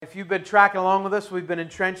If you've been tracking along with us, we've been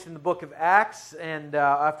entrenched in the book of Acts, and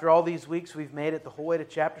after all these weeks, we've made it the whole way to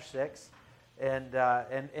chapter 6. And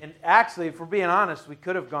actually, if we're being honest, we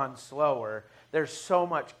could have gone slower. There's so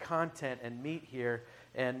much content and meat here,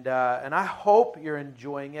 and I hope you're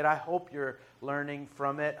enjoying it. I hope you're learning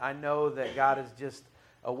from it. I know that God is just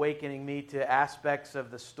awakening me to aspects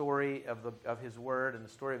of the story of His Word and the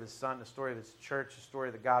story of His Son, the story of His church, the story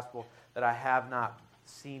of the gospel that I have not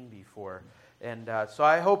seen before. And so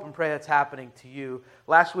I hope and pray that's happening to you.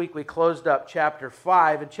 Last week we closed up chapter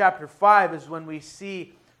 5, and chapter 5 is when we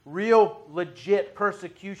see real, legit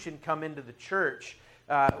persecution come into the church.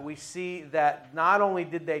 We see that not only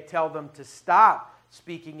did they tell them to stop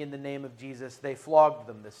speaking in the name of Jesus, they flogged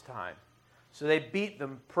them this time. So they beat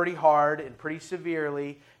them pretty hard and pretty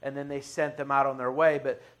severely, and then they sent them out on their way.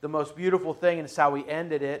 But the most beautiful thing, and it's how we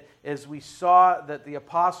ended it, is we saw that the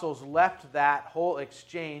apostles left that whole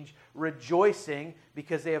exchange rejoicing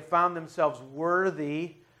because they have found themselves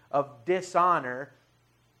worthy of dishonor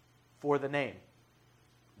for the name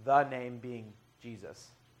being Jesus.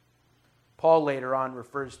 Paul later on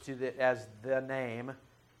refers to it as the name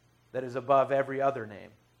that is above every other name,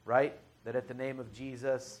 right? That at the name of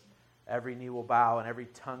Jesus, every knee will bow and every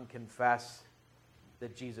tongue confess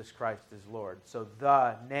that Jesus Christ is Lord. So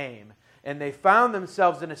the name. And they found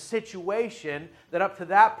themselves in a situation that up to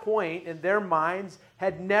that point in their minds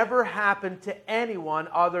had never happened to anyone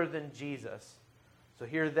other than Jesus. So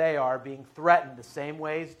here they are being threatened the same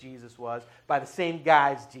way as Jesus was, by the same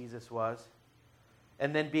guys Jesus was,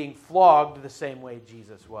 and then being flogged the same way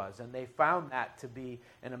Jesus was. And they found that to be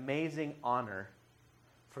an amazing honor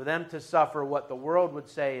for them to suffer what the world would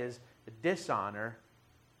say is dishonor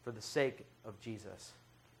for the sake of Jesus.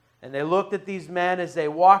 And they looked at these men as they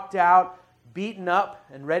walked out, beaten up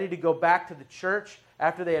and ready to go back to the church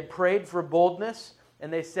after they had prayed for boldness,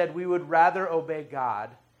 and they said, "We would rather obey God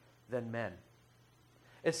than men."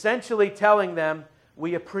 Essentially telling them,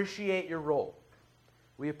 we appreciate your role.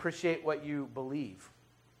 We appreciate what you believe.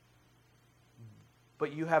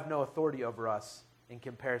 But you have no authority over us in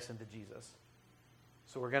comparison to Jesus.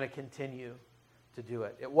 So we're going to continue to do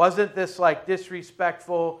it. It wasn't this like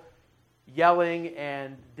disrespectful yelling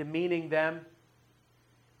and demeaning them.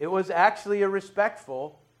 It was actually a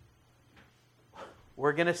respectful,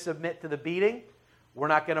 we're going to submit to the beating. We're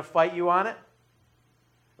not going to fight you on it.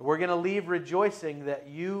 We're going to leave rejoicing that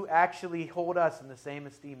you actually hold us in the same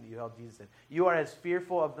esteem that you held Jesus in. You are as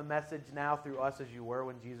fearful of the message now through us as you were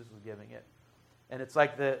when Jesus was giving it. And it's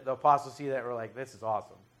like the apostles see that, we're like, this is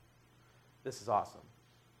awesome. This is awesome.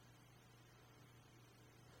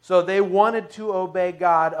 So they wanted to obey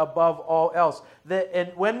God above all else.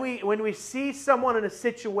 And when we see someone in a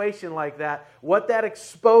situation like that, what that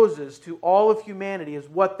exposes to all of humanity is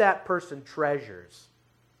what that person treasures.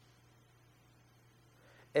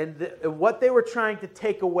 And what they were trying to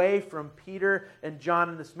take away from Peter and John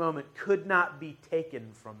in this moment could not be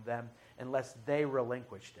taken from them unless they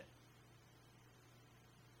relinquished it.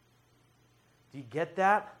 Do you get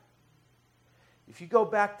that? If you go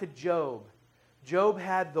back to Job, Job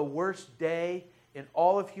had the worst day in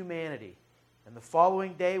all of humanity, and the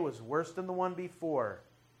following day was worse than the one before.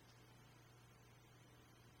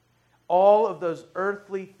 All of those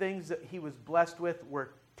earthly things that he was blessed with were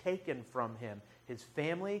taken from him. His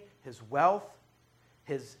family, his wealth,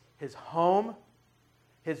 his home,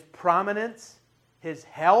 his prominence, his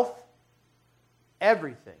health,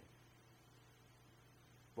 everything.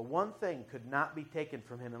 But one thing could not be taken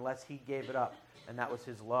from him unless he gave it up, and that was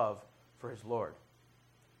his love for his Lord,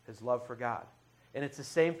 his love for God. And it's the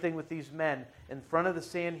same thing with these men in front of the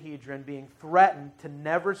Sanhedrin being threatened to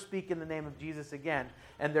never speak in the name of Jesus again,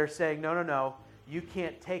 and they're saying, no, you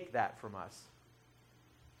can't take that from us.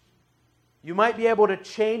 You might be able to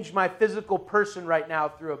change my physical person right now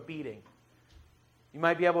through a beating. You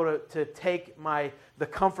might be able to take the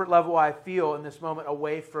comfort level I feel in this moment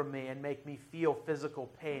away from me and make me feel physical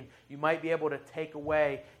pain. You might be able to take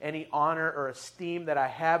away any honor or esteem that I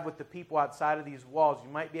have with the people outside of these walls. You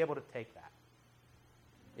might be able to take that.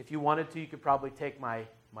 If you wanted to, you could probably take my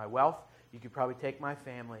wealth. You could probably take my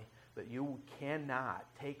family. But you cannot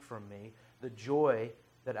take from me the joy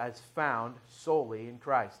that I've found solely in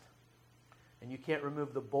Christ. And you can't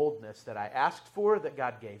remove the boldness that I asked for that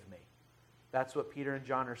God gave me. That's what Peter and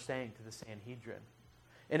John are saying to the Sanhedrin.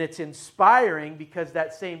 And it's inspiring because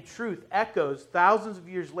that same truth echoes thousands of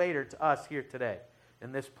years later to us here today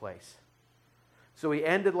in this place. So we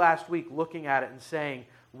ended last week looking at it and saying,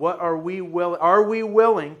 are we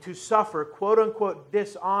willing to suffer, quote unquote,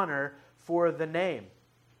 dishonor for the name?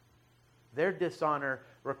 Their dishonor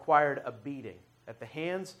required a beating at the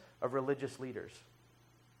hands of religious leaders.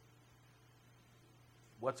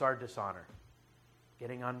 What's our dishonor?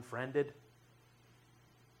 Getting unfriended?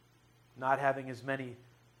 Not having as many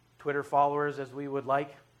Twitter followers as we would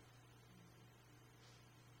like?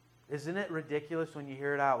 Isn't it ridiculous when you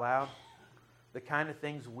hear it out loud? The kind of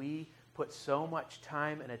things we put so much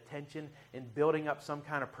time and attention in building up some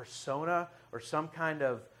kind of persona or some kind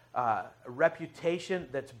of reputation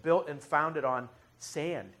that's built and founded on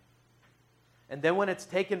sand. And then when it's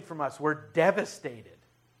taken from us, we're devastated.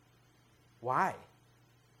 Why?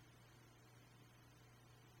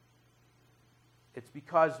 It's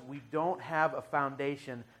because we don't have a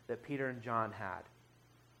foundation that Peter and John had.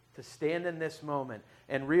 To stand in this moment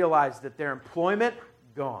and realize that their employment,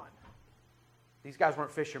 gone. These guys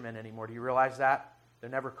weren't fishermen anymore. Do you realize that? They're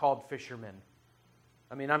never called fishermen.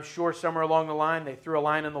 I mean, I'm sure somewhere along the line they threw a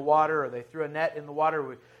line in the water or they threw a net in the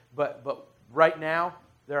water. But right now,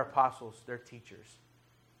 they're apostles. They're teachers.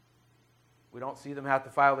 We don't see them have to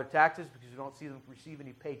file their taxes because we don't see them receive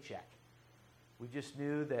any paycheck. We just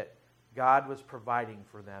knew that God was providing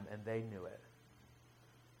for them, and they knew it.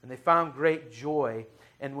 And they found great joy.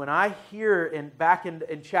 And when I hear, back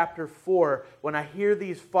in chapter 4, when I hear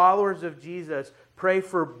these followers of Jesus pray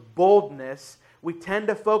for boldness, we tend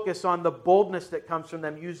to focus on the boldness that comes from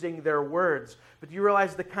them using their words. But do you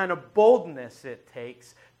realize the kind of boldness it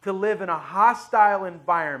takes to live in a hostile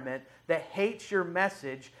environment that hates your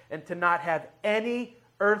message and to not have any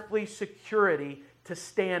earthly security to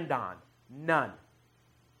stand on? None.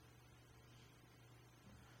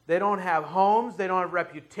 They don't have homes. They don't have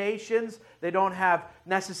reputations. They don't have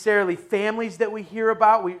necessarily families that we hear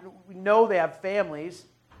about. We know they have families.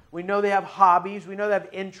 We know they have hobbies. We know they have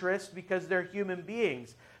interests because they're human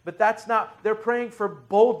beings. But that's not, they're praying for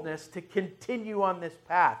boldness to continue on this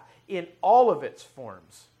path in all of its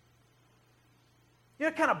forms. You know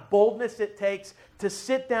what kind of boldness it takes to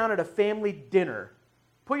sit down at a family dinner.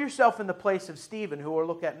 Put yourself in the place of Stephen, who we'll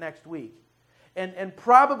look at next week. And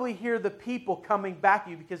probably hear the people coming back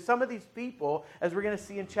to you, because some of these people, as we're going to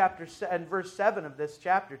see in verse 7 of this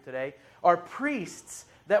chapter today, are priests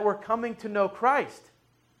that were coming to know Christ.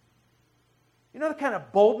 You know the kind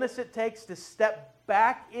of boldness it takes to step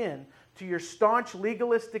back in to your staunch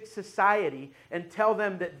legalistic society and tell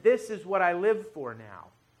them that this is what I live for now.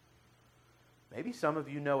 Maybe some of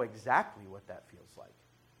you know exactly what that feels like.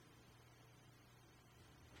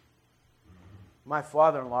 My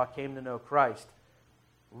father-in-law came to know Christ,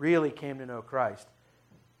 really came to know Christ.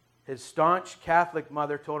 His staunch Catholic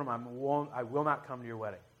mother told him, I will not come to your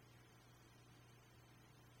wedding.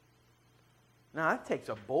 Now, that takes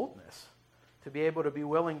a boldness to be able to be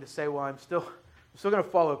willing to say, well, I'm still going to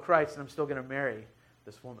follow Christ and I'm still going to marry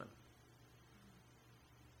this woman.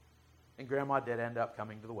 And Grandma did end up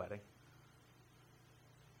coming to the wedding.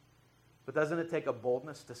 But doesn't it take a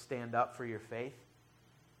boldness to stand up for your faith?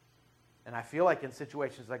 And I feel like in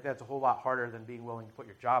situations like that, it's a whole lot harder than being willing to put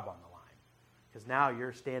your job on the line. Because now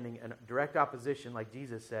you're standing in direct opposition, like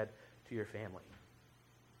Jesus said, to your family.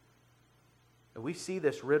 And we see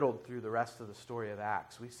this riddled through the rest of the story of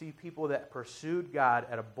Acts. We see people that pursued God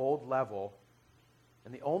at a bold level,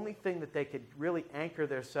 and the only thing that they could really anchor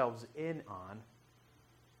themselves in on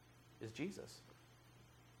is Jesus.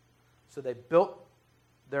 So they built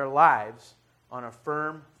their lives on a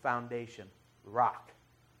firm foundation, rock,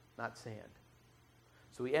 not sand.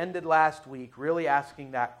 So we ended last week really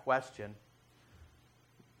asking that question.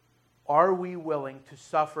 Are we willing to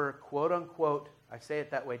suffer, quote unquote, I say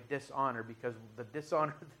it that way, dishonor, because the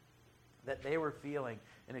dishonor that they were feeling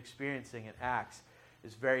and experiencing in Acts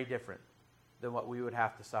is very different than what we would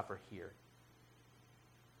have to suffer here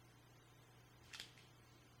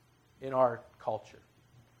in our culture.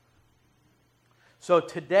 So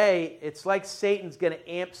today, it's like Satan's going to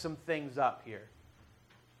amp some things up here.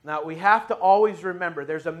 Now, we have to always remember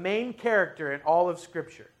there's a main character in all of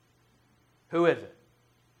Scripture. Who is it?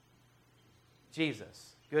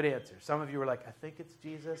 Jesus. Good answer. Some of you were like, I think it's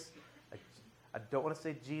Jesus. I don't want to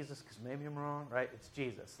say Jesus because maybe I'm wrong, right? It's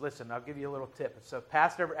Jesus. Listen, I'll give you a little tip. So if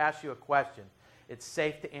Pastor ever asks you a question, it's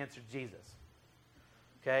safe to answer Jesus.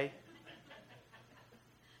 Okay?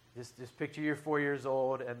 Just picture you're 4 years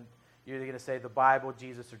old and you're either going to say the Bible,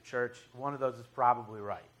 Jesus, or church. One of those is probably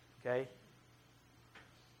right. Okay?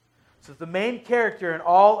 So if the main character in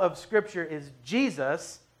all of Scripture is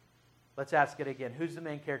Jesus, let's ask it again. Who's the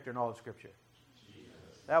main character in all of Scripture?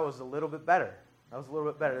 Jesus. That was a little bit better.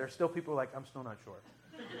 There's still people like, I'm still not sure.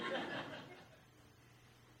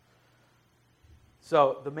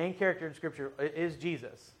 So the main character in Scripture is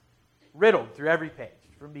Jesus, riddled through every page,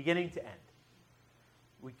 from beginning to end.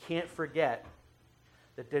 We can't forget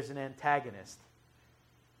that there's an antagonist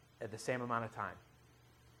at the same amount of time.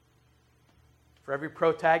 For every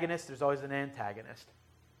protagonist, there's always an antagonist.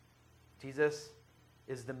 Jesus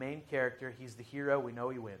is the main character. He's the hero. We know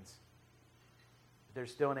he wins. But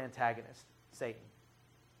there's still an antagonist, Satan.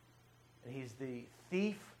 And he's the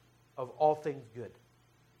thief of all things good.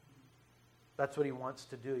 That's what he wants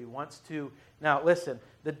to do. He wants to... Now, listen,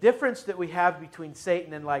 the difference that we have between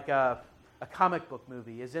Satan and like a comic book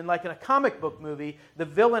movie is in like in a comic book movie, the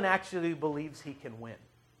villain actually believes he can win.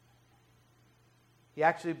 He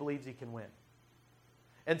actually believes he can win.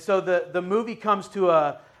 And so the movie comes to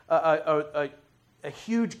a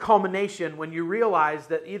huge culmination when you realize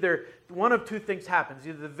that either one of two things happens.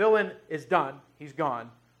 Either the villain is done, he's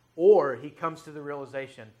gone, or he comes to the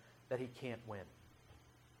realization that he can't win.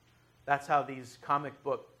 That's how these comic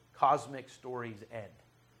book cosmic stories end.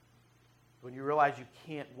 When you realize you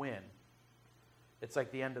can't win, it's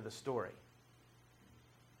like the end of the story.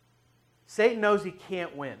 Satan knows he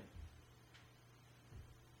can't win.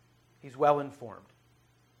 He's well informed.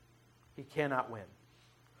 He cannot win.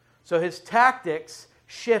 So his tactics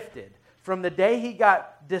shifted. From the day he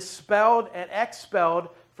got dispelled and expelled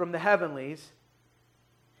from the heavenlies,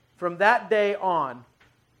 from that day on,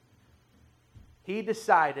 he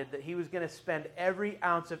decided that he was going to spend every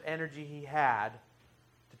ounce of energy he had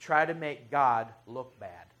to try to make God look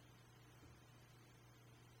bad.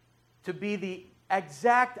 To be the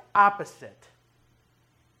exact opposite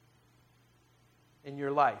in your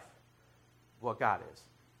life of what God is.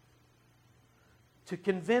 To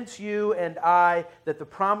convince you and I that the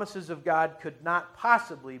promises of God could not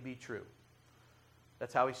possibly be true.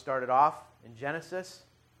 That's how he started off in Genesis,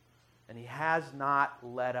 and he has not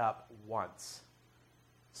let up once.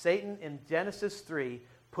 Satan in Genesis 3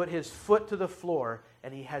 put his foot to the floor,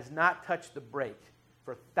 and he has not touched the brake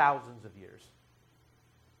for thousands of years.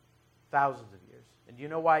 Thousands of years. And do you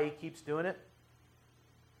know why he keeps doing it?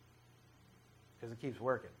 Because it keeps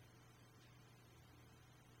working.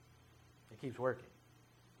 It keeps working.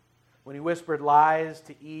 When he whispered lies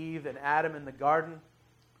to Eve and Adam in the garden,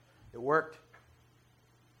 it worked.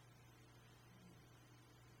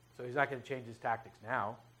 So he's not going to change his tactics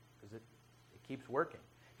now, because it keeps working.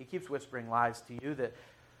 He keeps whispering lies to you that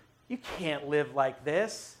you can't live like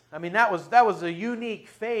this. I mean, that was a unique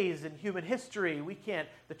phase in human history.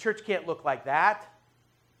 The church can't look like that.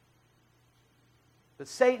 But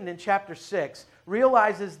Satan in chapter 6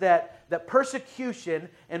 realizes that persecution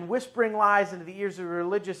and whispering lies into the ears of a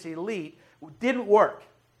religious elite didn't work.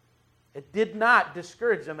 It did not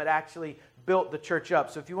discourage them. It actually built the church up.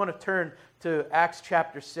 So if you want to turn to Acts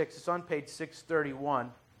chapter 6, it's on page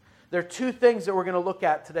 631. There are two things that we're going to look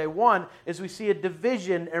at today. One is we see a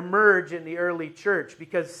division emerge in the early church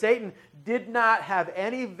because Satan did not have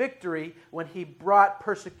any victory when he brought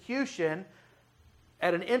persecution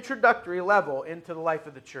at an introductory level into the life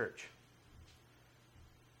of the church.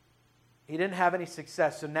 He didn't have any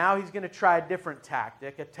success, so now he's going to try a different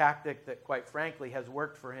tactic, a tactic that, quite frankly, has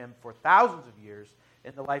worked for him for thousands of years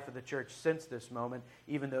in the life of the church since this moment,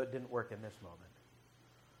 even though it didn't work in this moment.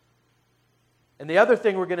 And the other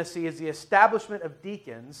thing we're going to see is the establishment of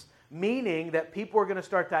deacons, meaning that people are going to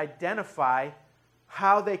start to identify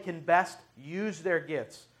how they can best use their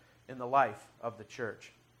gifts in the life of the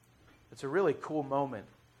church. It's a really cool moment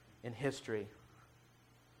in history.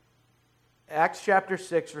 Acts chapter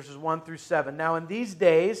 6, verses 1 through 7. Now in these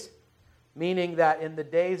days, meaning that in the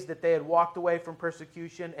days that they had walked away from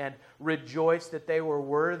persecution and rejoiced that they were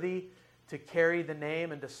worthy to carry the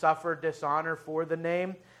name and to suffer dishonor for the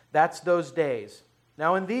name, that's those days.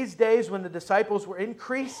 Now in these days when the disciples were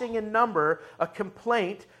increasing in number, a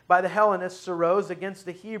complaint by the Hellenists arose against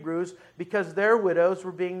the Hebrews because their widows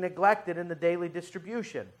were being neglected in the daily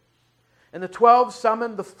distribution. And the 12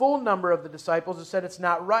 summoned the full number of the disciples and said, "It's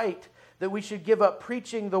not right that we should give up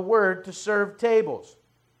preaching the word to serve tables.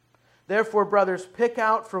 Therefore, brothers, pick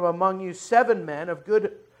out from among you 7 men of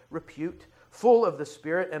good repute, full of the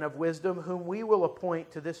Spirit and of wisdom, whom we will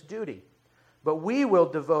appoint to this duty. But we will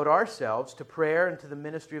devote ourselves to prayer and to the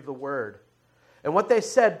ministry of the word." And what they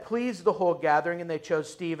said pleased the whole gathering, and they chose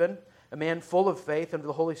Stephen, a man full of faith and of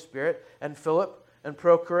the Holy Spirit, and Philip, and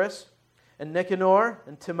Prochorus, and Nicanor,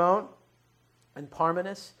 and Timon, and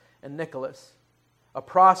Parmenas, and Nicholas, a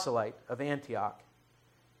proselyte of Antioch.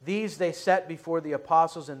 These they set before the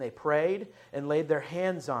apostles, and they prayed and laid their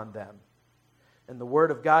hands on them. And the word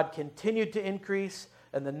of God continued to increase,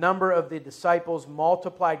 and the number of the disciples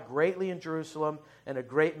multiplied greatly in Jerusalem, and a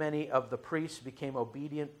great many of the priests became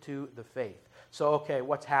obedient to the faith. So, okay,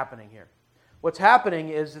 what's happening here? What's happening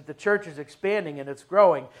is that the church is expanding and it's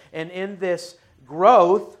growing. And in this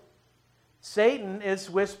growth, Satan is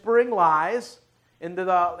whispering lies into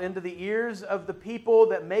the ears of the people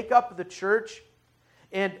that make up the church.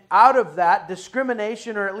 And out of that,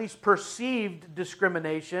 discrimination, or at least perceived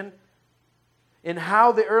discrimination, in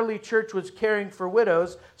how the early church was caring for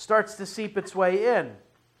widows starts to seep its way in.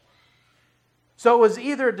 So it was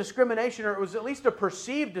either a discrimination, or it was at least a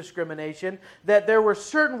perceived discrimination, that there were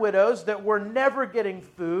certain widows that were never getting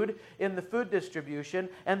food in the food distribution,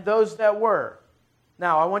 and those that were.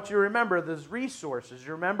 Now, I want you to remember those resources.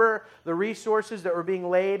 You remember the resources that were being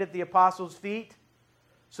laid at the apostles' feet?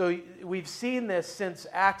 So we've seen this since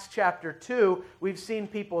Acts chapter 2. We've seen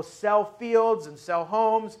people sell fields and sell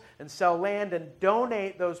homes and sell land and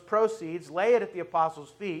donate those proceeds, lay it at the apostles'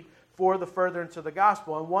 feet for the furtherance of the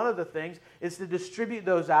gospel. And one of the things is to distribute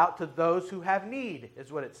those out to those who have need,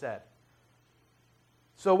 is what it said.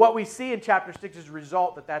 So what we see in chapter 6 is a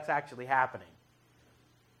result that that's actually happening.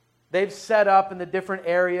 They've set up in the different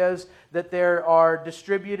areas that there are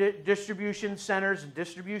distribution centers and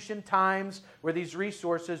distribution times where these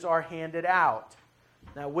resources are handed out.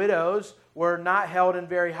 Now, widows were not held in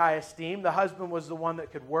very high esteem. The husband was the one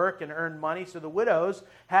that could work and earn money, so the widows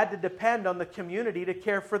had to depend on the community to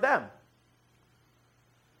care for them.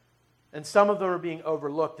 And some of them are being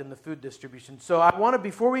overlooked in the food distribution. So I want to,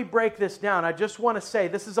 before we break this down, I just want to say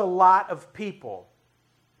this is a lot of people.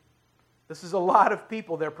 This is a lot of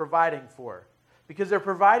people they're providing for, because they're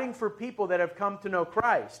providing for people that have come to know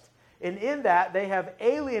Christ. And in that, they have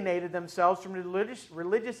alienated themselves from the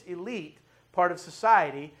religious elite part of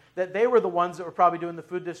society, that they were the ones that were probably doing the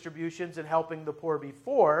food distributions and helping the poor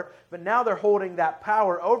before, but now they're holding that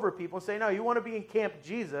power over people and saying, no, you want to be in Camp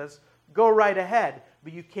Jesus, go right ahead,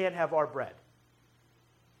 but you can't have our bread.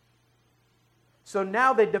 So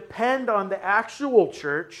now they depend on the actual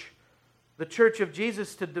church, the church of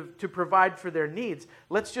Jesus, to provide for their needs.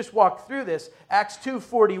 Let's just walk through this. Acts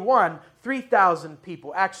 2:41, 3,000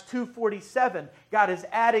 people. Acts 2:47, God is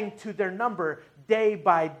adding to their number day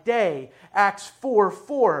by day. Acts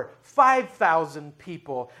 4:4, 5,000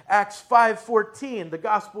 people. Acts 5:14, the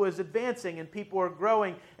gospel is advancing and people are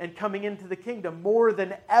growing and coming into the kingdom more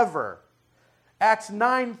than ever. Acts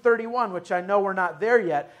 9:31, which I know we're not there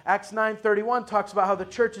yet. Acts 9:31 talks about how the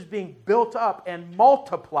church is being built up and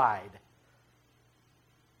multiplied.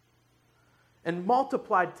 And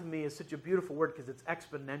multiplied to me is such a beautiful word because it's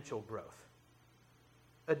exponential growth.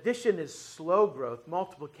 Addition is slow growth.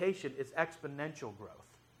 Multiplication is exponential growth.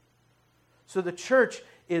 So the church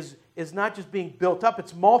is not just being built up,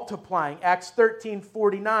 it's multiplying. Acts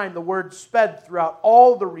 13:49, the word sped throughout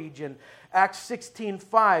all the region. Acts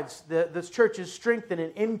 16:5, the church is strengthened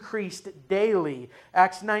and increased daily.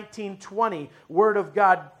 Acts 19:20, word of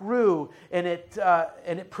God grew and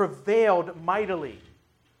it prevailed mightily.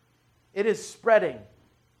 It is spreading,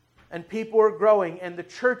 and people are growing, and the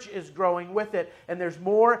church is growing with it, and there's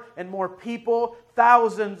more and more people,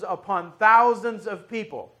 thousands upon thousands of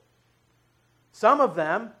people. Some of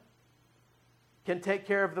them can take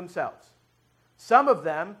care of themselves. Some of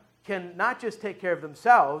them can not just take care of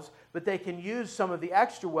themselves, but they can use some of the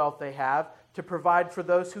extra wealth they have to provide for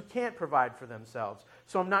those who can't provide for themselves.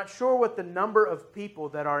 So I'm not sure what the number of people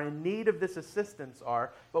that are in need of this assistance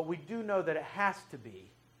are, but we do know that it has to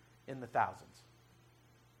be in the thousands.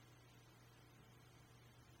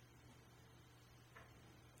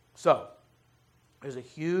 So, there's a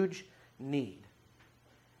huge need.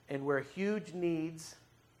 And where huge needs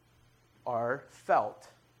are felt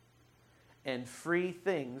and free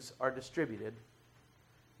things are distributed,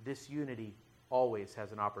 this unity always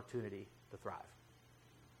has an opportunity to thrive.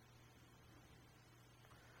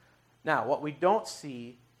 Now, what we don't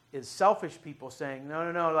see is selfish people saying,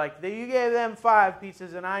 no, like you gave them 5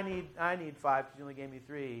 pieces and I need 5 because you only gave me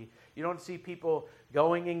 3. You don't see people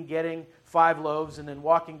going and getting 5 loaves and then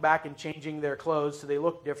walking back and changing their clothes so they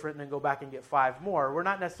look different and then go back and get 5 more. We're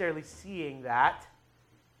not necessarily seeing that.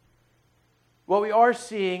 What we are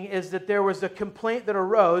seeing is that there was a complaint that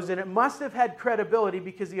arose, and it must have had credibility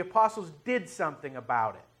because the apostles did something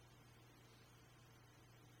about it.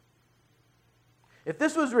 If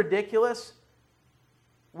this was ridiculous,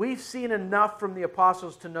 we've seen enough from the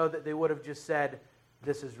apostles to know that they would have just said,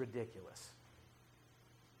 this is ridiculous.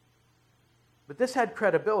 But this had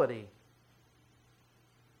credibility.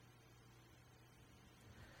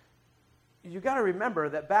 You've got to remember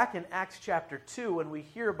that back in Acts chapter 2, when we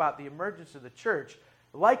hear about the emergence of the church,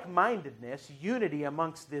 like-mindedness, unity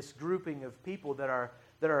amongst this grouping of people that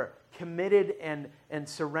are committed and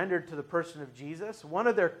surrendered to the person of Jesus, one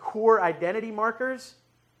of their core identity markers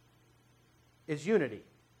is unity.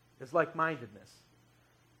 It's like-mindedness.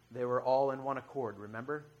 They were all in one accord,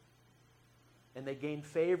 remember? And they gained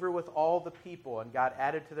favor with all the people, and God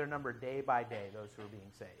added to their number day by day those who were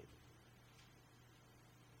being saved.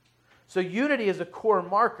 So unity is a core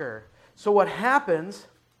marker. So what happens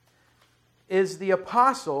is the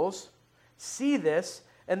apostles see this,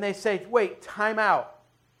 and they say, wait, time out.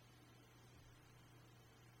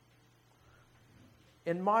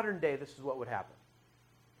 In modern day, this is what would happen.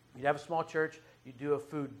 You'd have a small church, you do a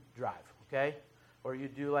food drive, okay? Or you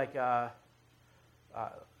do like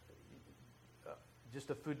just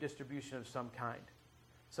a food distribution of some kind.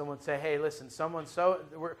 Someone say, hey, listen,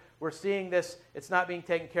 we're seeing this, it's not being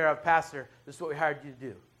taken care of, Pastor, this is what we hired you to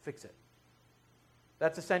do. Fix it.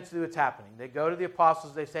 That's essentially what's happening. They go to the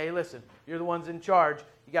apostles, they say, hey, listen, you're the ones in charge.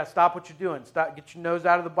 You got to stop what you're doing. Get your nose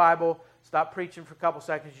out of the Bible. Stop preaching for a couple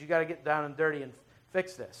seconds. You got to get down and dirty and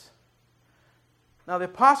fix this. Now, the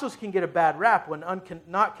apostles can get a bad rap when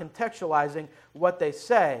not contextualizing what they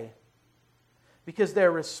say, because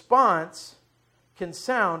their response can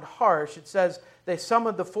sound harsh. It says they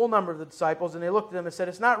summoned the full number of the disciples, and they looked at them and said,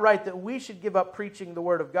 it's not right that we should give up preaching the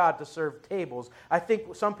word of God to serve tables. I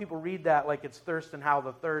think some people read that like it's Thurston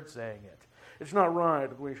Howell III saying it. It's not right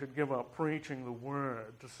that we should give up preaching the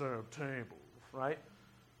word to serve tables, right?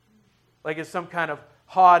 Like it's some kind of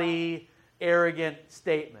haughty, arrogant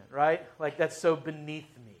statement, right? Like that's so beneath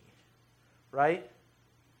me, right?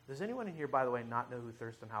 Does anyone in here, by the way, not know who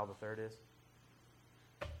Thurston Howell III is?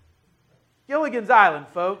 Gilligan's Island,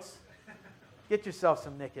 folks. Get yourself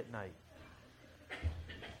some Nick at Night.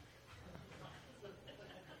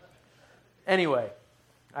 Anyway,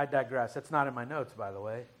 I digress. That's not in my notes, by the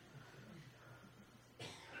way.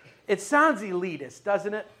 It sounds elitist,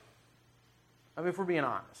 doesn't it? I mean, if we're being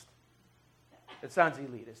honest. It sounds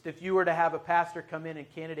elitist. If you were to have a pastor come in and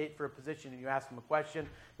candidate for a position and you ask him a question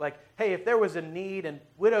like, hey, if there was a need and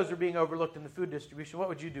widows are being overlooked in the food distribution, what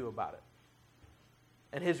would you do about it?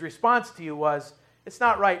 And his response to you was, it's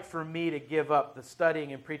not right for me to give up the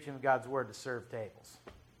studying and preaching of God's word to serve tables.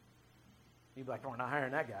 You'd be like, oh, we're not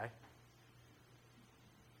hiring that guy.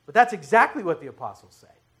 But that's exactly what the apostles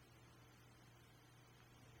say.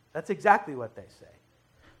 That's exactly what they say.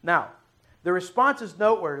 Now, the response is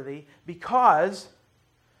noteworthy because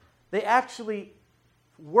they actually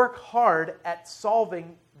work hard at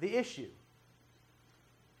solving the issue.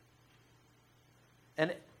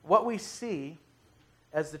 And what we see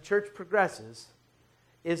as the church progresses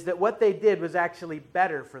is that what they did was actually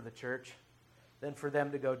better for the church than for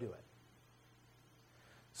them to go do it.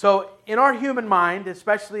 So in our human mind,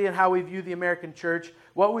 especially in how we view the American church,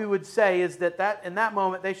 what we would say is that in that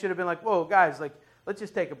moment they should have been like, whoa, guys, like, let's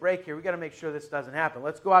just take a break here. We've got to make sure this doesn't happen.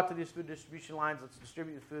 Let's go out to these food distribution lines. Let's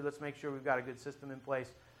distribute the food. Let's make sure we've got a good system in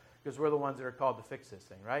place because we're the ones that are called to fix this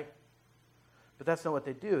thing, right? But that's not what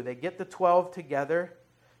they do. They get the 12 together.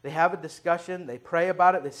 They have a discussion. They pray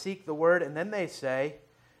about it. They seek the word. And then they say,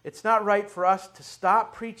 it's not right for us to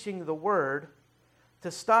stop preaching the word, to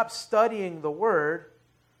stop studying the word,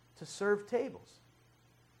 to serve tables.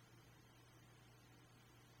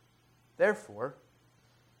 Therefore,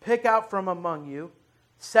 pick out from among you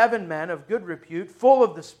 7 men of good repute, full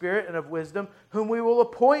of the Spirit and of wisdom, whom we will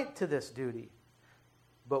appoint to this duty.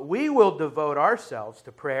 But we will devote ourselves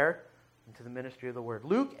to prayer and to the ministry of the word.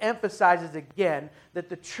 Luke emphasizes again that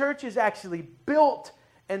the church is actually built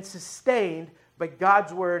and sustained by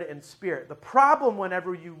God's word and spirit. The problem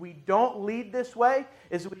whenever we don't lead this way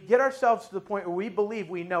is we get ourselves to the point where we believe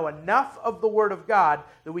we know enough of the word of God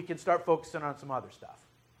that we can start focusing on some other stuff.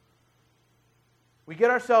 We get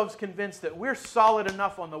ourselves convinced that we're solid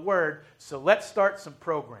enough on the word, so let's start some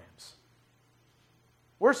programs.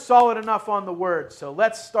 We're solid enough on the word, so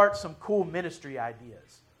let's start some cool ministry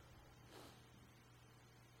ideas.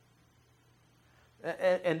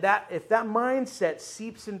 And that if that mindset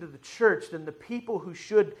seeps into the church, then the people who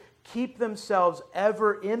should keep themselves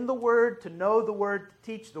ever in the word, to know the word, to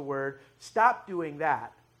teach the word, stop doing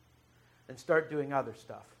that and start doing other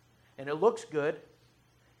stuff. And it looks good,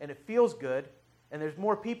 and it feels good, and there's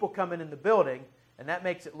more people coming in the building, and that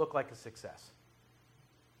makes it look like a success.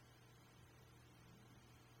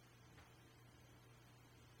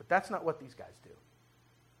 But that's not what these guys do.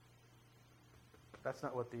 That's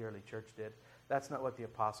not what the early church did. That's not what the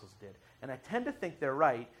apostles did. And I tend to think they're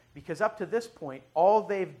right because up to this point, all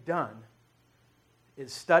they've done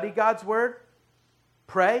is study God's word,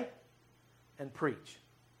 pray, and preach.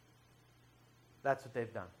 That's what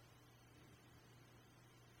they've done.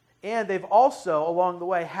 And they've also, along the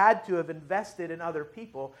way, had to have invested in other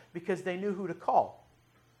people because they knew who to call.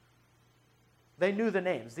 They knew the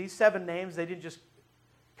names. These 7 names, they didn't just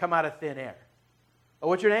come out of thin air. Oh,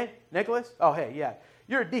 what's your name? Nicholas? Oh, hey, yeah.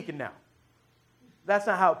 You're a deacon now. That's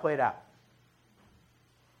not how it played out.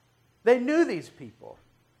 They knew these people.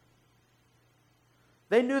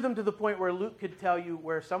 They knew them to the point where Luke could tell you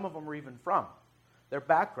where some of them were even from, their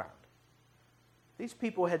background. These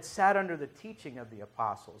people had sat under the teaching of the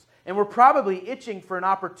apostles and were probably itching for an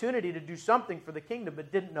opportunity to do something for the kingdom,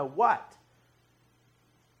 but didn't know what.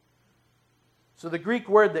 So the Greek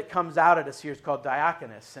word that comes out at us here is called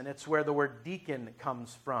diakonos, and it's where the word deacon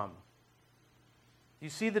comes from. You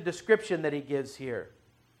see the description that he gives here.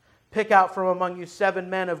 Pick out from among you 7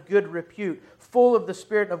 men of good repute, full of the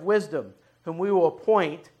spirit of wisdom, whom we will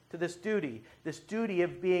appoint to this duty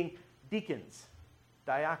of being deacons,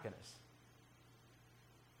 diakonos.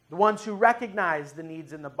 The ones who recognize the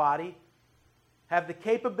needs in the body, have the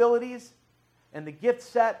capabilities and the gift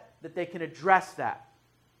set that they can address that.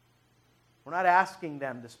 We're not asking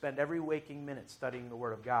them to spend every waking minute studying the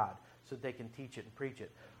Word of God so that they can teach it and preach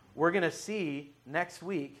it. We're going to see next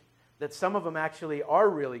week that some of them actually are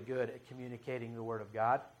really good at communicating the Word of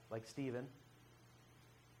God, like Stephen.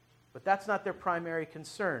 But that's not their primary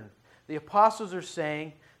concern. The apostles are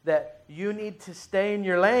saying that you need to stay in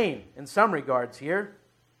your lane in some regards here.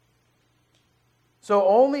 So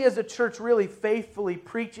only as a church really faithfully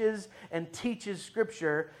preaches and teaches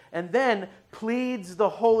Scripture and then pleads the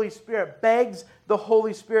Holy Spirit, begs the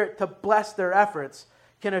Holy Spirit to bless their efforts,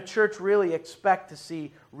 can a church really expect to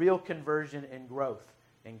see real conversion and growth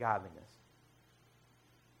in godliness.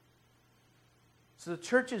 So the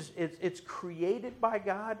church it's created by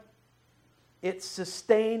God. It's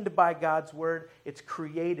sustained by God's Word. It's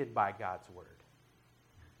created by God's Word.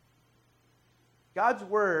 God's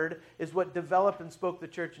Word is what developed and spoke the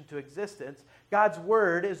church into existence. God's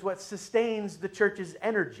Word is what sustains the church's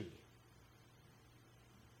energy.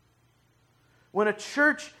 When a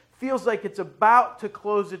church feels like it's about to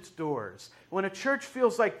close its doors, when a church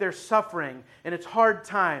feels like they're suffering and it's hard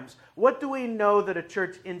times, what do we know that a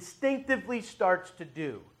church instinctively starts to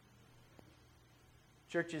do?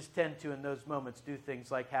 Churches tend to, in those moments, do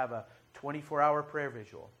things like have a 24-hour prayer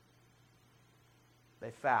visual.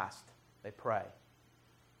 They fast. They pray.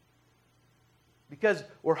 Because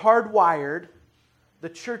we're hardwired, the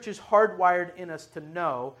church is hardwired in us to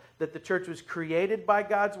know that the church was created by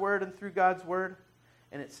God's Word and through God's Word,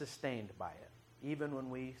 and it's sustained by it. Even when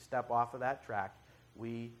we step off of that track,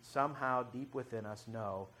 we somehow deep within us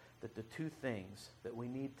know that the two things that we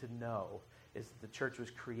need to know is that the church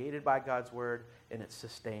was created by God's Word and it's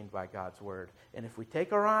sustained by God's Word. And if we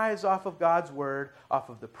take our eyes off of God's Word, off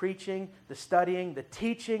of the preaching, the studying, the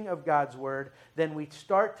teaching of God's Word, then we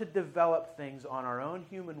start to develop things on our own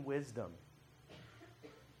human wisdom.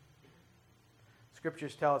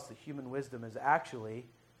 Scriptures tell us that human wisdom is actually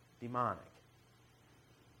demonic.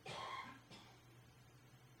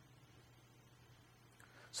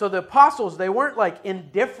 So the apostles, they weren't like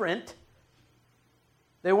indifferent.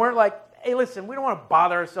 They weren't like, hey, listen, we don't want to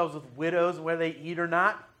bother ourselves with widows and whether they eat or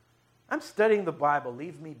not. I'm studying the Bible.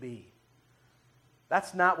 Leave me be.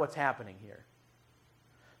 That's not what's happening here.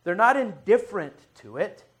 They're not indifferent to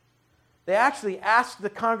it. They actually asked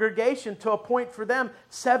the congregation to appoint for them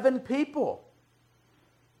 7 people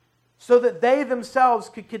so that they themselves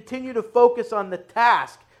could continue to focus on the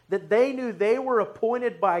task that they knew they were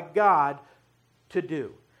appointed by God to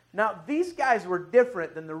do. Now, these guys were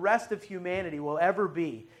different than the rest of humanity will ever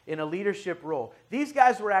be in a leadership role. These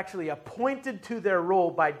guys were actually appointed to their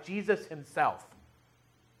role by Jesus himself.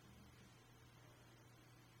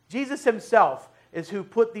 Jesus himself is who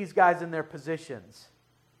put these guys in their positions.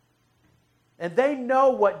 And they know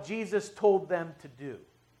what Jesus told them to do.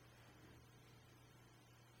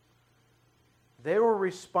 They were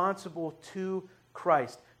responsible to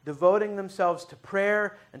Christ, devoting themselves to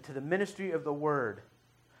prayer and to the ministry of the Word.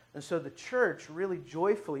 And so the church really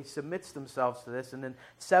joyfully submits themselves to this, and then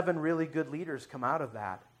 7 really good leaders come out of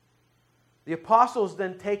that. The apostles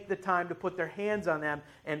then take the time to put their hands on them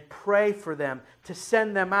and pray for them, to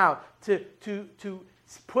send them out, to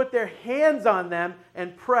put their hands on them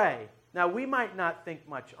and pray. Now, we might not think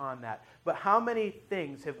much on that, but how many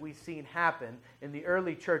things have we seen happen in the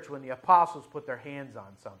early church when the apostles put their hands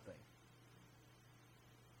on something?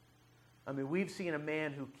 I mean, we've seen a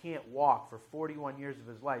man who can't walk for 41 years of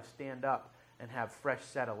his life stand up and have a fresh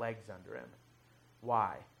set of legs under him.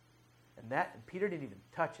 Why? And Peter didn't even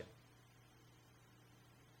touch him.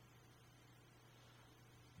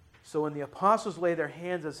 So when the apostles lay their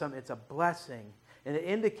hands on something, it's a blessing. And it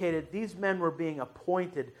indicated these men were being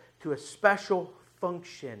appointed to a special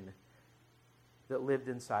function that lived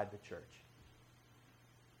inside the church.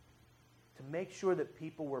 To make sure that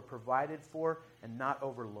people were provided for and not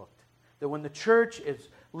overlooked. That when the church is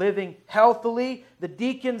living healthily, the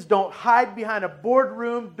deacons don't hide behind a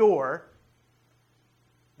boardroom door.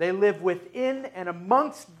 They live within and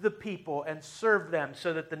amongst the people and serve them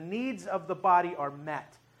so that the needs of the body are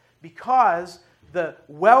met. Because the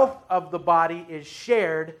wealth of the body is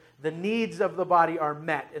shared, the needs of the body are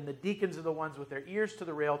met, and the deacons are the ones with their ears to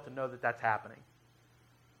the rail to know that that's happening.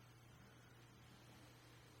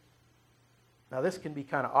 Now, this can be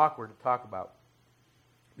kind of awkward to talk about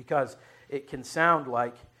because it can sound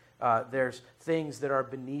like there's things that are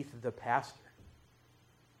beneath the pastor,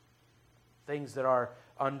 things that are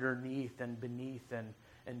underneath and beneath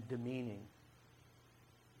and demeaning.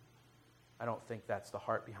 I don't think that's the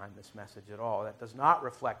heart behind this message at all. That does not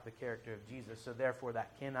reflect the character of Jesus, so therefore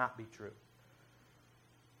that cannot be true.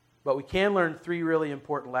 But we can learn three really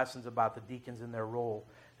important lessons about the deacons and their role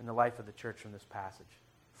in the life of the church from this passage.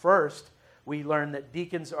 First, we learn that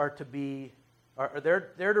deacons are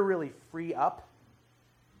they're to really free up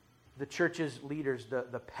the church's leaders,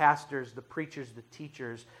 the pastors, the preachers, the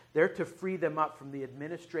teachers. They're to free them up from the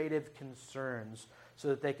administrative concerns so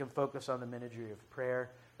that they can focus on the ministry of prayer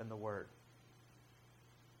and the word.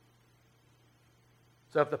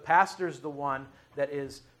 So if the pastor's the one that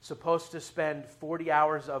is supposed to spend 40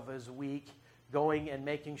 hours of his week going and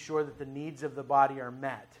making sure that the needs of the body are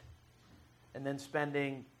met, and then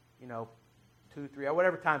spending, 2, 3, or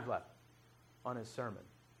whatever time's left on his sermon,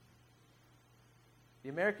 the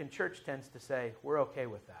American church tends to say, we're okay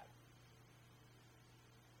with that.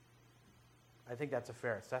 I think that's a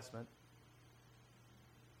fair assessment.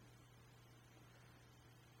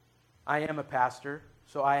 I am a pastor,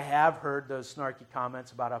 so I have heard those snarky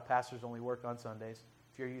comments about how pastors only work on Sundays.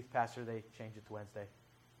 If you're a youth pastor, they change it to Wednesday.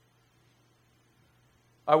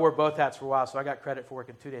 I wore both hats for a while, so I got credit for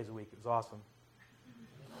working 2 days a week. It was awesome.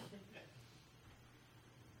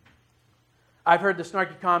 I've heard the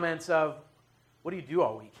snarky comments of, what do you do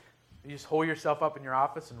all week? You just hole yourself up in your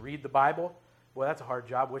office and read the Bible? Boy, that's a hard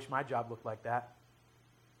job. Wish my job looked like that.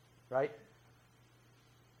 Right?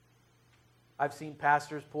 I've seen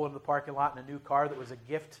pastors pull into the parking lot in a new car that was a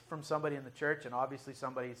gift from somebody in the church, and obviously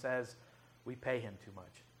somebody says, we pay him too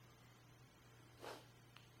much.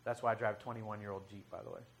 That's why I drive a 21-year-old Jeep, by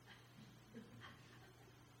the way.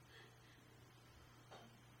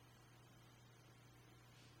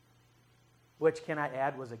 Which, can I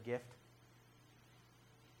add, was a gift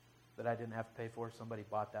that I didn't have to pay for. Somebody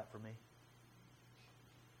bought that for me.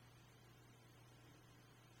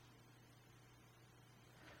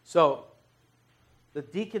 So, the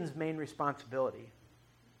deacon's main responsibility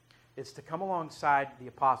is to come alongside the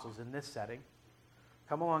apostles in this setting,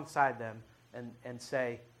 come alongside them and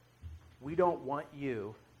say, we don't want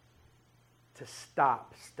you to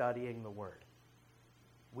stop studying the Word.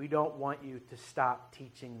 We don't want you to stop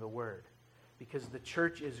teaching the Word. Because the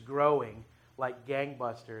church is growing like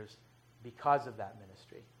gangbusters because of that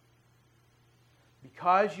ministry.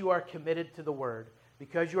 Because you are committed to the Word,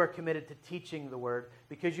 because you are committed to teaching the Word,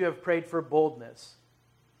 because you have prayed for boldness,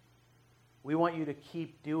 we want you to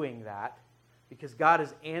keep doing that because God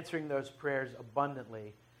is answering those prayers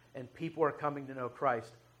abundantly and people are coming to know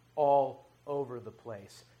Christ all over the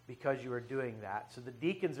place because you are doing that. So the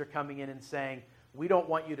deacons are coming in and saying, we don't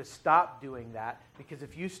want you to stop doing that because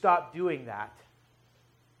if you stop doing that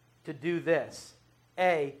to do this,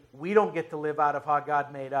 A, we don't get to live out of how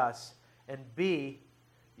God made us, and B,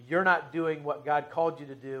 you're not doing what God called you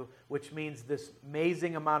to do, which means this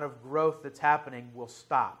amazing amount of growth that's happening will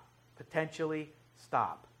stop, potentially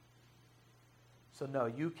stop. So no,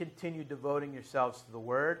 you continue devoting yourselves to the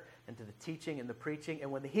Word and to the teaching and the preaching,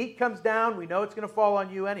 and when the heat comes down, we know it's going to fall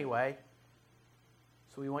on you anyway,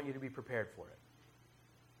 so we want you to be prepared for it.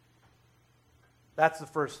 That's the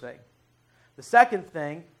first thing. The second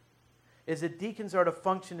thing is that deacons are to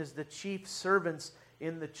function as the chief servants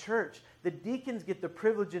in the church. The deacons get the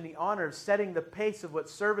privilege and the honor of setting the pace of what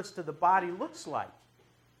service to the body looks like.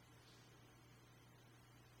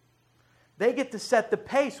 They get to set the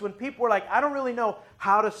pace when people are like, I don't really know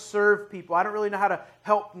how to serve people. I don't really know how to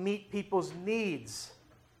help meet people's needs.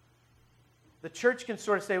 The church can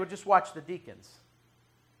sort of say, well, just watch the deacons.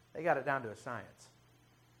 They got it down to a science.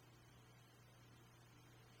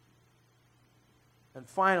 And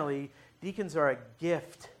finally, deacons are a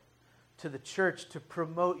gift to the church to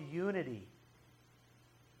promote unity.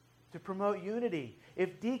 To promote unity.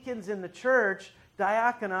 If deacons in the church,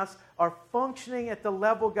 diakonos, are functioning at the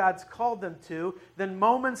level God's called them to, then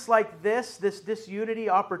moments like this unity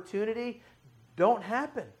opportunity, don't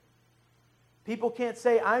happen. People can't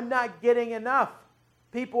say, I'm not getting enough.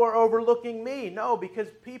 People are overlooking me. No, because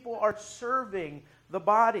people are serving the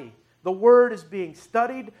body. The Word is being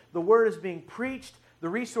studied. The Word is being preached. The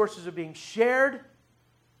resources are being shared.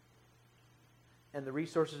 And the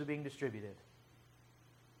resources are being distributed.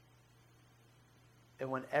 And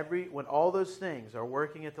when all those things are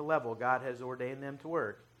working at the level God has ordained them to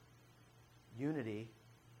work, unity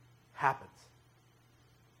happens.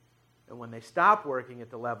 And when they stop working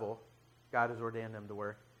at the level God has ordained them to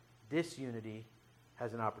work, disunity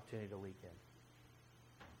has an opportunity to leak in.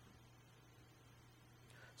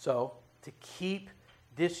 So, to keep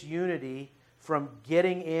disunity from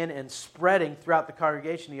getting in and spreading throughout the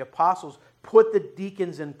congregation, the apostles put the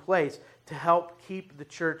deacons in place to help keep the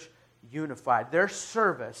church unified. Their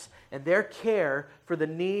service and their care for the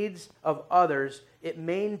needs of others, it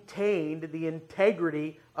maintained the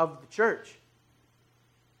integrity of the church.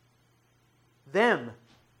 Them,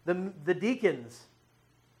 the deacons.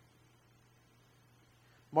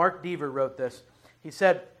 Mark Dever wrote this. He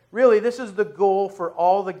said, really, this is the goal for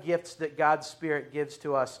all the gifts that God's Spirit gives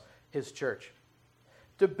to us, His church.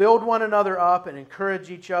 To build one another up and encourage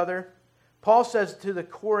each other. Paul says to the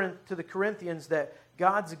Corinthians that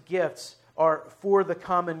God's gifts are for the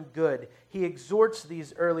common good. He exhorts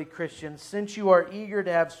these early Christians, since you are eager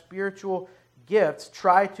to have spiritual gifts,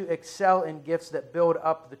 try to excel in gifts that build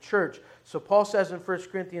up the church. So Paul says in 1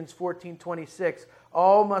 Corinthians 14:26,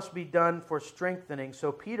 all must be done for strengthening.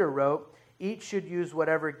 So Peter wrote, each should use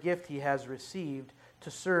whatever gift he has received to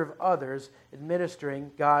serve others,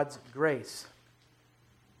 administering God's grace.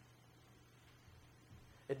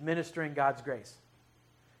 Administering God's grace.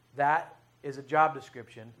 That is a job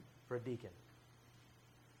description for a deacon.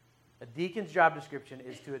 A deacon's job description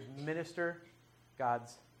is to administer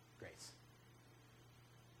God's grace.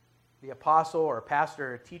 The apostle or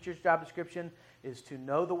pastor or teacher's job description is to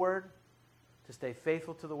know the Word, to stay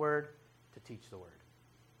faithful to the Word, to teach the Word.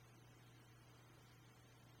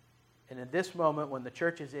 And in this moment, when the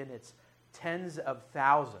church is in its tens of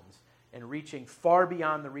thousands and reaching far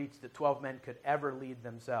beyond the reach that 12 men could ever lead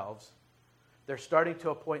themselves, they're starting to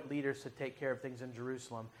appoint leaders to take care of things in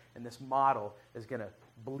Jerusalem, and this model is going to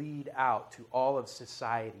bleed out to all of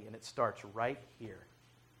society, and it starts right here.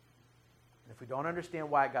 And if we don't understand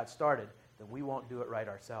why it got started, then we won't do it right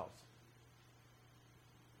ourselves.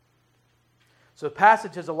 So the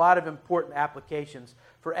passage has a lot of important applications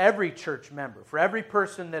for every church member. For every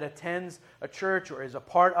person that attends a church or is a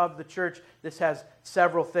part of the church, this has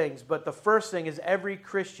several things. But the first thing is every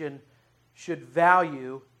Christian should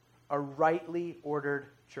value a rightly ordered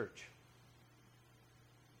church.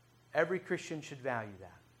 Every Christian should value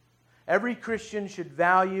that. Every Christian should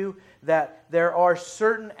value that there are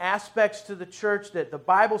certain aspects to the church that the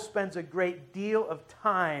Bible spends a great deal of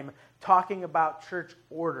time talking about church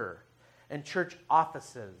order and church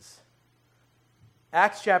offices.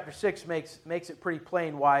 Acts chapter 6 makes it pretty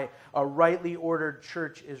plain why a rightly ordered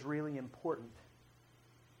church is really important.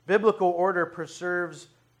 Biblical order preserves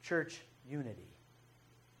church unity.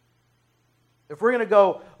 If we're going to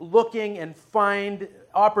go looking and find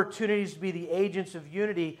opportunities to be the agents of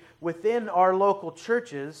unity within our local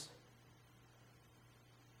churches,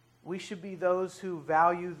 we should be those who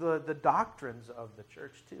value the doctrines of the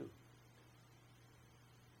church too.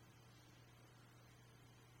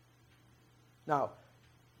 Now,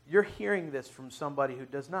 you're hearing this from somebody who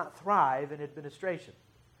does not thrive in administration,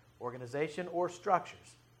 organization, or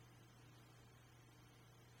structures.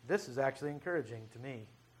 This is actually encouraging to me,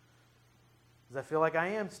 because I feel like I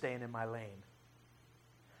am staying in my lane.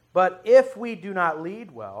 But if we do not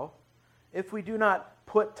lead well, if we do not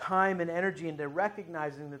put time and energy into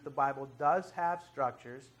recognizing that the Bible does have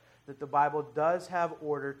structures, that the Bible does have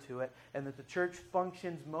order to it, and that the church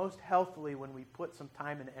functions most healthily when we put some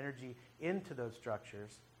time and energy into those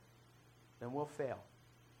structures, then we'll fail.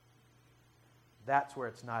 That's where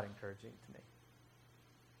it's not encouraging to me.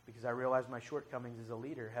 Because I realize my shortcomings as a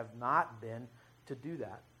leader have not been to do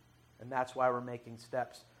that. And that's why we're making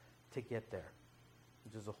steps to get there,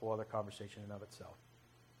 which is a whole other conversation in and of itself.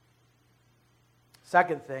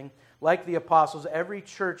 Second thing, like the apostles, every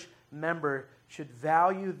church member should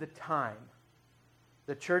value the time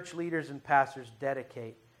the church leaders and pastors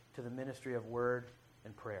dedicate to the ministry of word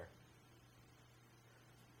and prayer.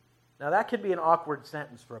 Now that could be an awkward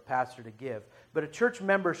sentence for a pastor to give, but a church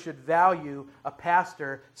member should value a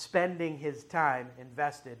pastor spending his time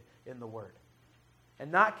invested in the word.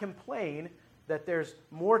 And not complain that there's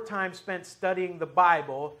more time spent studying the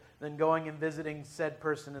Bible than going and visiting said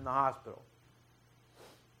person in the hospital.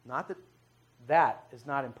 Not that that is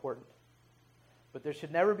not important. But there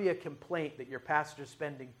should never be a complaint that your pastor is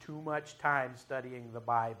spending too much time studying the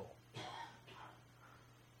Bible.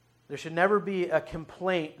 There should never be a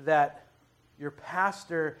complaint that your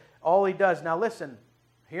pastor, all he does... Now listen,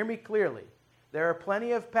 hear me clearly. There are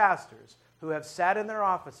plenty of pastors who have sat in their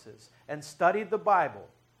offices and studied the Bible,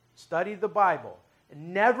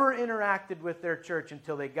 and never interacted with their church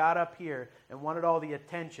until they got up here and wanted all the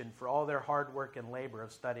attention for all their hard work and labor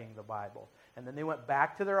of studying the Bible. And then they went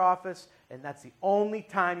back to their office, and that's the only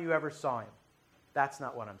time you ever saw him. That's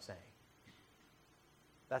not what I'm saying.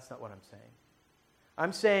 That's not what I'm saying.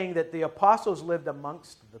 I'm saying that the apostles lived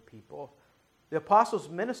amongst the people. The apostles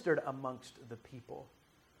ministered amongst the people.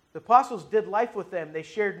 The apostles did life with them. They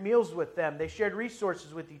shared meals with them. They shared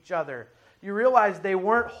resources with each other. You realize they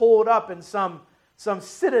weren't holed up in some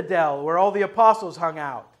citadel where all the apostles hung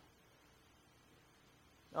out.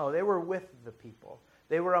 No, they were with the people.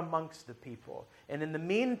 They were amongst the people. And in the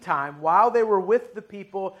meantime, while they were with the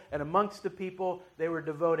people and amongst the people, they were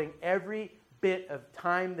devoting every bit of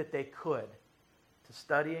time that they could to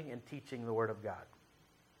studying and teaching the Word of God.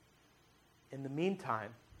 In the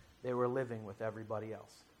meantime, they were living with everybody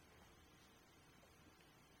else.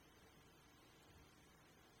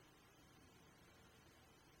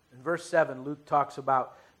 In verse 7, Luke talks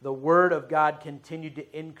about the Word of God continued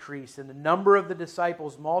to increase, and the number of the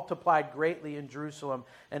disciples multiplied greatly in Jerusalem,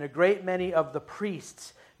 and a great many of the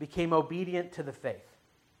priests became obedient to the faith.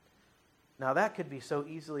 Now that could be so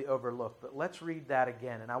easily overlooked, but let's read that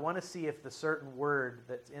again. And I want to see if the certain word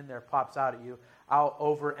that's in there pops out at you. I'll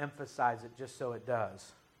overemphasize it just so it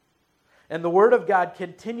does. And the Word of God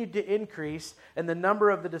continued to increase, and the number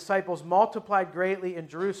of the disciples multiplied greatly in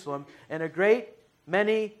Jerusalem, and a great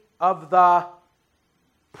many of the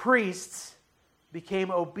priests became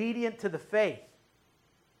obedient to the faith.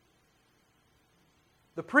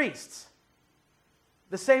 The priests.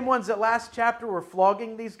 The same ones that last chapter were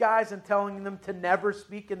flogging these guys and telling them to never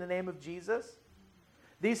speak in the name of Jesus.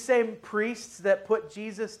 These same priests that put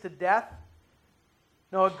Jesus to death.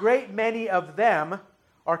 No, a great many of them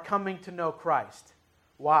are coming to know Christ.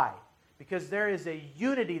 Why? Because there is a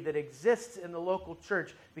unity that exists in the local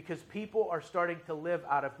church because people are starting to live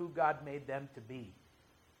out of who God made them to be.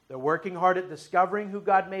 They're working hard at discovering who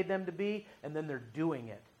God made them to be, and then they're doing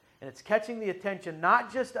it. And it's catching the attention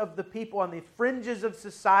not just of the people on the fringes of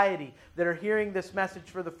society that are hearing this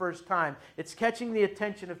message for the first time. It's catching the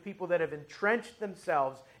attention of people that have entrenched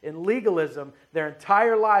themselves in legalism their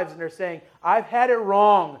entire lives, and they're saying, I've had it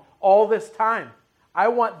wrong all this time. I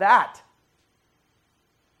want that.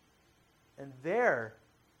 And they're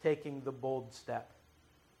taking the bold step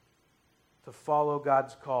to follow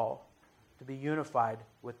God's call, to be unified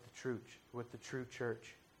with the true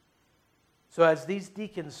church. So as these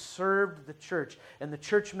deacons served the church and the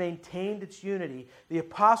church maintained its unity, the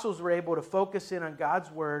apostles were able to focus in on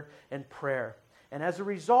God's word and prayer. And as a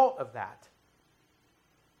result of that,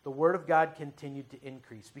 the Word of God continued to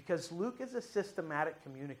increase because Luke is a systematic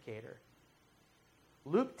communicator.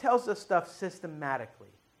 Luke tells us stuff systematically.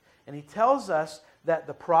 And he tells us that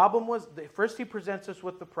the problem was, first he presents us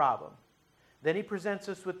with the problem. Then he presents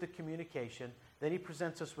us with the communication. Then he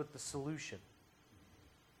presents us with the solution.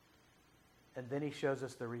 And then he shows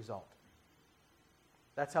us the result.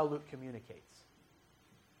 That's how Luke communicates.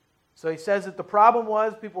 So he says that the problem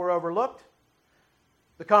was people were overlooked.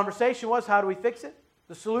 The conversation was, how do we fix it?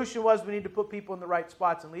 The solution was, we need to put people in the right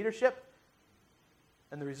spots in leadership.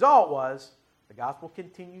 And the result was, the gospel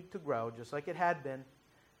continued to grow just like it had been.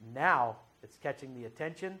 Now it's catching the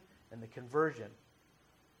attention and the conversion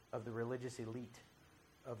of the religious elite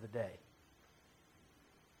of the day.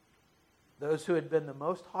 Those who had been the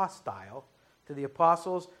most hostile to the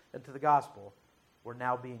apostles and to the gospel were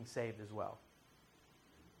now being saved as well.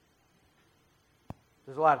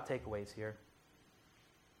 There's a lot of takeaways here.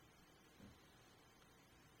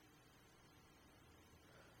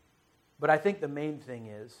 But I think the main thing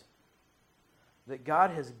is that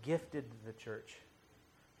God has gifted the church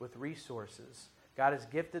with resources. God has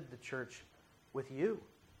gifted the church with you.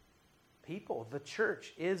 People. The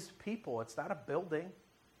church is people. It's not a building.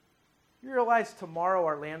 You realize tomorrow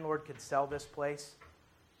our landlord could sell this place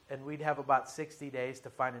and we'd have about 60 days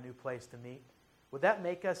to find a new place to meet. Would that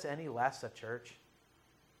make us any less a church?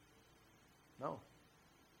 No.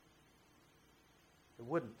 It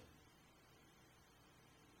wouldn't.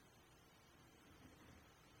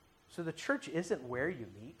 So the church isn't where you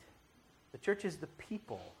meet. The church is the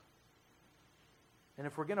people. And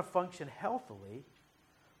if we're going to function healthily,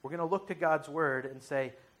 we're going to look to God's Word and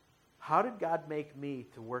say, how did God make me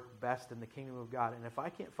to work best in the kingdom of God? And if I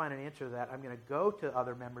can't find an answer to that, I'm going to go to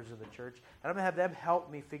other members of the church, and I'm going to have them help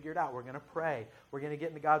me figure it out. We're going to pray. We're going to get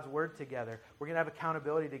into God's Word together. We're going to have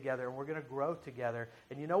accountability together, and we're going to grow together.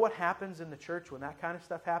 And you know what happens in the church when that kind of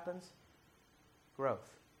stuff happens? Growth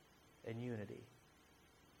and unity.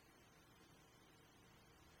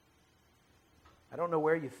 I don't know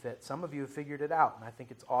where you fit. Some of you have figured it out, and I think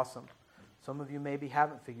it's awesome. Some of you maybe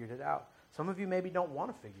haven't figured it out. Some of you maybe don't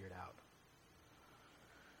want to figure it out.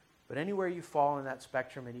 But anywhere you fall in that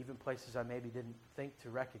spectrum, and even places I maybe didn't think to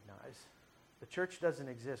recognize, the church doesn't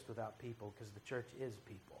exist without people because the church is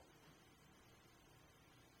people.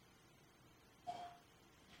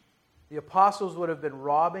 The apostles would have been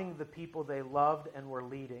robbing the people they loved and were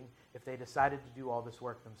leading if they decided to do all this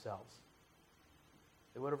work themselves.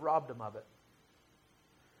 They would have robbed them of it.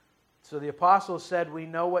 So the apostles said, we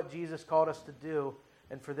know what Jesus called us to do,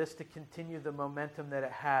 and for this to continue the momentum that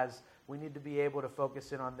it has, we need to be able to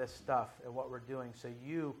focus in on this stuff and what we're doing. So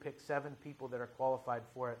you pick 7 people that are qualified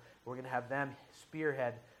for it. We're going to have them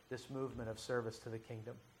spearhead this movement of service to the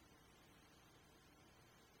kingdom.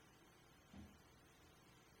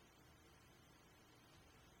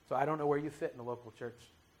 So I don't know where you fit in the local church.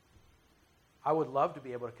 I would love to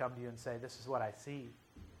be able to come to you and say, this is what I see.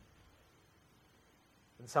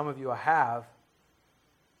 And some of you I have.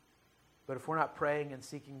 But if we're not praying and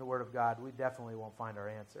seeking the Word of God, we definitely won't find our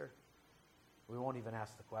answer. We won't even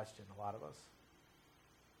ask the question, a lot of us.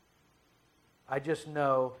 I just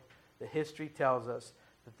know that history tells us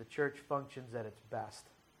that the church functions at its best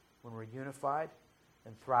when we're unified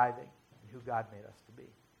and thriving in who God made us to be.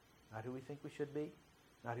 Not who we think we should be,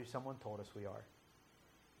 not who someone told us we are,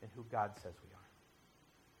 and who God says we are.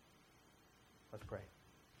 Let's pray.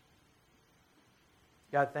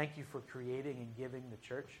 God, thank you for creating and giving the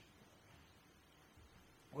church.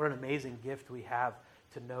 What an amazing gift we have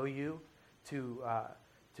to know you, to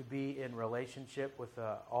be in relationship with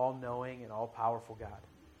an all-knowing and all-powerful God.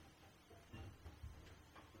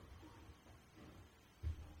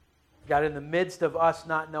 God, in the midst of us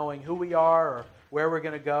not knowing who we are or where we're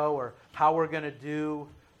going to go or how we're going to do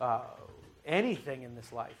anything in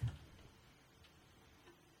this life,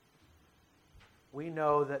 we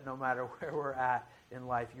know that no matter where we're at in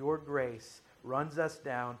life, your grace runs us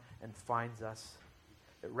down and finds us.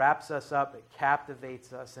 It wraps us up, it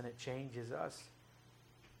captivates us, and it changes us.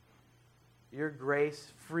 Your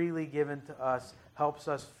grace, freely given to us, helps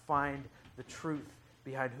us find the truth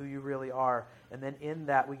behind who you really are. And then in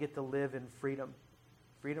that, we get to live in freedom.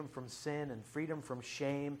 Freedom from sin and freedom from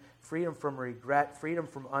shame, freedom from regret, freedom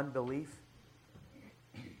from unbelief.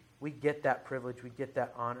 We get that privilege, we get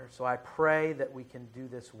that honor. So I pray that we can do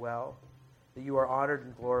this well, that you are honored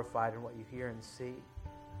and glorified in what you hear and see.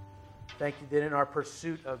 Thank you that in our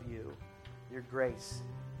pursuit of you, your grace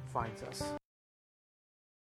finds us.